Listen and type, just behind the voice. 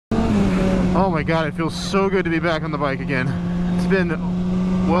Oh my god, it feels so good to be back on the bike again. It's been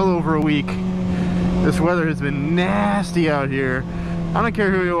well over a week. This weather has been nasty out here. I don't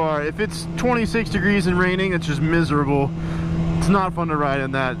care who you are. If it's 26 degrees and raining, it's just miserable. It's not fun to ride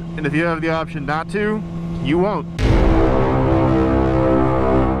in that. And if you have the option not to, you won't.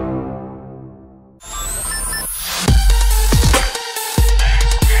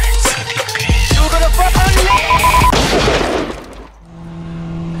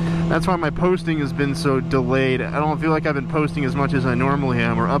 That's why my posting has been so delayed. I don't feel like I've been posting as much as I normally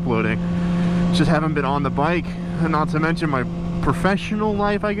am or uploading. Just haven't been on the bike. And not to mention my professional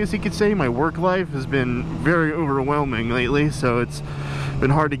life, I guess you could say. My work life has been very overwhelming lately, so it's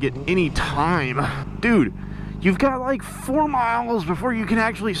been hard to get any time. Dude, you've got like 4 miles before you can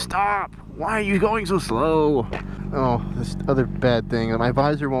actually stop. Why are you going so slow? Oh, this other bad thing, my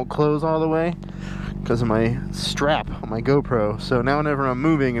visor won't close all the way because of my strap on my GoPro. So now whenever I'm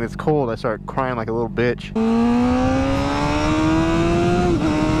moving and it's cold, I start crying like a little bitch.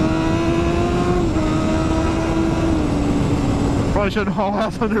 Probably shouldn't haul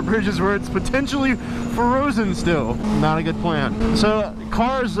ass under bridges where it's potentially frozen still. Not a good plan. So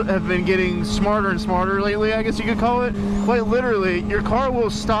cars have been getting smarter and smarter lately, I guess you could call it. Quite literally, your car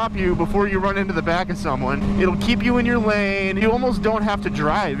will stop you before you run into the back of someone. It'll keep you in your lane. You almost don't have to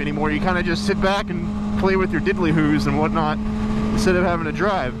drive anymore. You kind of just sit back and play with your diddly-hoos and whatnot instead of having to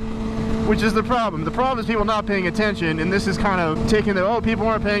drive. Which is the problem. The problem is people not paying attention, and this is kind of taking the, oh, people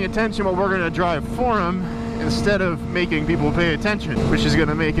aren't paying attention, well, we're going to drive for them, instead of making people pay attention, which is going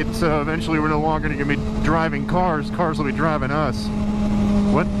to make it so eventually we're no longer going to be driving cars. Cars will be driving us.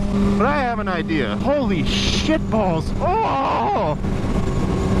 What? But I have an idea. Holy shit balls. Oh!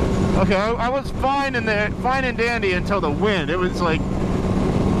 Okay, I was fine in there, fine and dandy until the wind. It was like,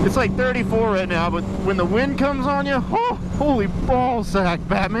 it's like 34 right now, but when the wind comes on you, oh, holy ballsack,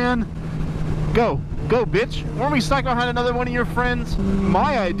 Batman. Go. Go, bitch. Weren't we stuck behind another one of your friends?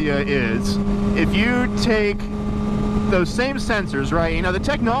 My idea is, if you take those same sensors, right? You know, the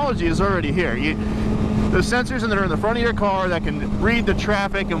technology is already here. Those sensors that are in the front of your car that can read the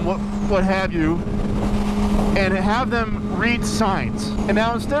traffic and what have you, and have them read signs. And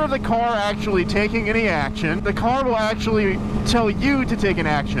now instead of the car actually taking any action, the car will actually tell you to take an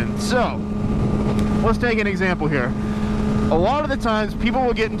action. So, let's take an example here. A lot of the times, people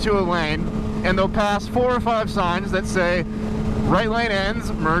will get into a lane and they'll pass 4 or 5 signs that say, right lane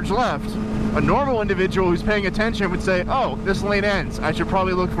ends, merge left. A normal individual who's paying attention would say, oh, this lane ends, I should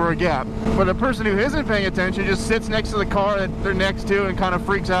probably look for a gap. But a person who isn't paying attention just sits next to the car that they're next to and kind of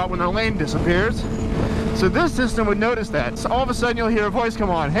freaks out when their lane disappears. So this system would notice that. So all of a sudden you'll hear a voice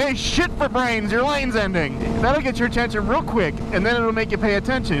come on, hey, shit for brains, your lane's ending. That'll get your attention real quick, and then it'll make you pay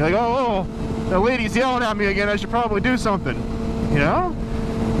attention. You're like, oh, the lady's yelling at me again, I should probably do something. You know?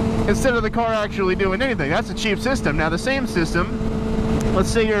 Instead of the car actually doing anything. That's a cheap system. Now the same system, let's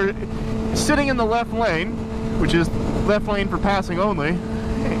say you're sitting in the left lane, which is left lane for passing only,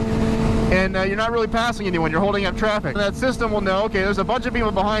 and you're not really passing anyone, you're holding up traffic. That system will know, okay, there's a bunch of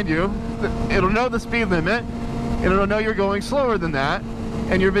people behind you, it'll know the speed limit, and it'll know you're going slower than that,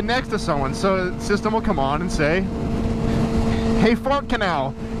 and you've been next to someone, so the system will come on and say, hey, fart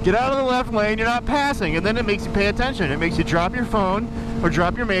canal, get out of the left lane, you're not passing. And then it makes you pay attention. It makes you drop your phone or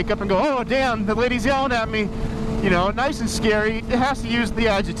drop your makeup and go, oh, damn, the lady's yelling at me. You know, nice and scary. It has to use the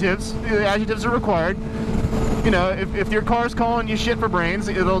adjectives. The adjectives are required. You know, if your car's calling you shit for brains,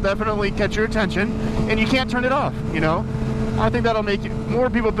 it'll definitely catch your attention, and you can't turn it off, you know. I think that'll make more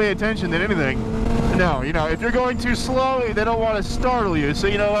people pay attention than anything. No, you know, if you're going too slow, they don't want to startle you. So,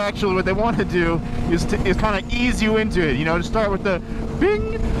 you know, actually what they want to do is kind of ease you into it. You know, to start with the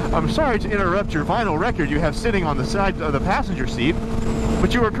bing. I'm sorry to interrupt your vinyl record you have sitting on the side of the passenger seat,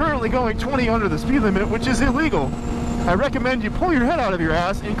 but you are currently going 20 under the speed limit, which is illegal. I recommend you pull your head out of your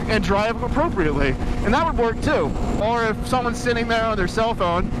ass and drive appropriately. And that would work too. Or if someone's sitting there on their cell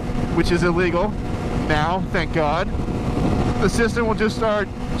phone, which is illegal now, thank God, the system will just start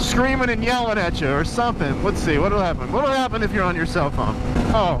screaming and yelling at you or something. Let's see, what'll happen? What'll happen if you're on your cell phone?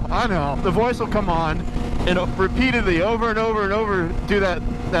 Oh, I know. The voice will come on and repeatedly, over and over and over, do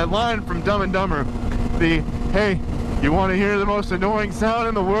that line from Dumb and Dumber. The, hey, you want to hear the most annoying sound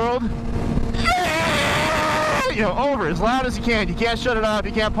in the world? You know, over as loud as you can. You can't shut it off,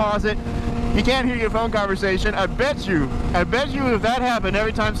 you can't pause it. You can't hear your phone conversation. I bet you if that happened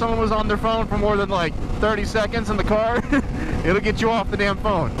every time someone was on their phone for more than like 30 seconds in the car, it'll get you off the damn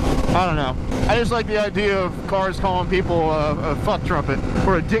phone. I don't know. I just like the idea of cars calling people a fuck trumpet,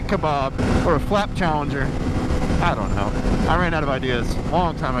 or a dick kebab, or a flap challenger. I don't know. I ran out of ideas a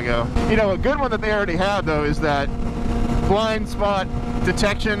long time ago. You know, a good one that they already have though is that blind spot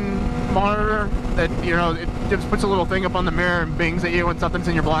detection monitor that, you know, it just puts a little thing up on the mirror and bings at you when something's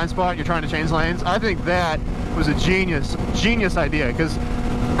in your blind spot, you're trying to change lanes. I think that was a genius idea, because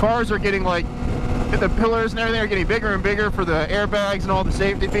cars are getting, like, the pillars and everything are getting bigger and bigger for the airbags and all the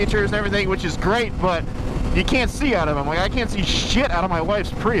safety features and everything, which is great, but you can't see out of them. Like, I can't see shit out of my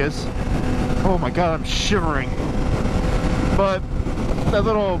wife's Prius. Oh my god, I'm shivering. But that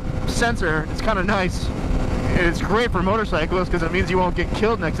little sensor, it's kind of nice. It's great for motorcyclists because it means you won't get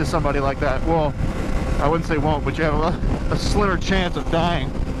killed next to somebody like that. Well, I wouldn't say won't, but you have a slimmer chance of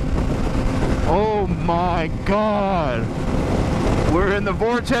dying. Oh my god. We're in the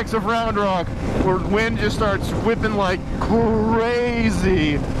vortex of Round Rock, where wind just starts whipping like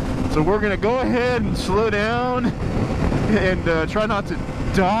crazy. So we're gonna go ahead and slow down and try not to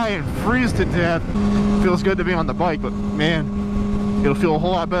die and freeze to death. Feels good to be on the bike, but man, it'll feel a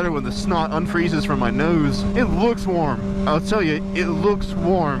whole lot better when the snot unfreezes from my nose. It looks warm. I'll tell you, it looks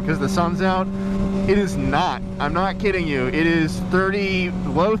warm because the sun's out. It is not. I'm not kidding you. It is 30,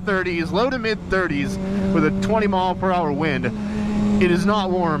 low 30s, low to mid 30s with a 20-mile-per-hour wind. It is not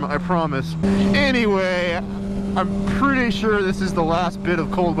warm, I promise. Anyway, I'm pretty sure this is the last bit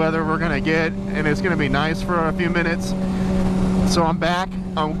of cold weather we're gonna get, and it's gonna be nice for a few minutes. So I'm back.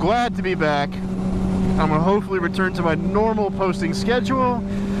 I'm glad to be back. I'm gonna hopefully return to my normal posting schedule,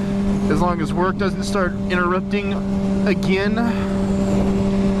 as long as work doesn't start interrupting again.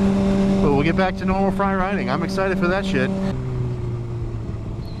 But we'll get back to normal fry riding. I'm excited for that shit.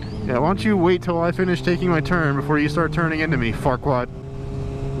 Yeah, why don't you wait till I finish taking my turn before you start turning into me, Farquaad.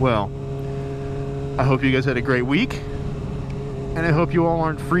 Well, I hope you guys had a great week, and I hope you all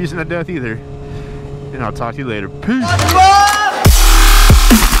aren't freezing to death either. And I'll talk to you later. Peace!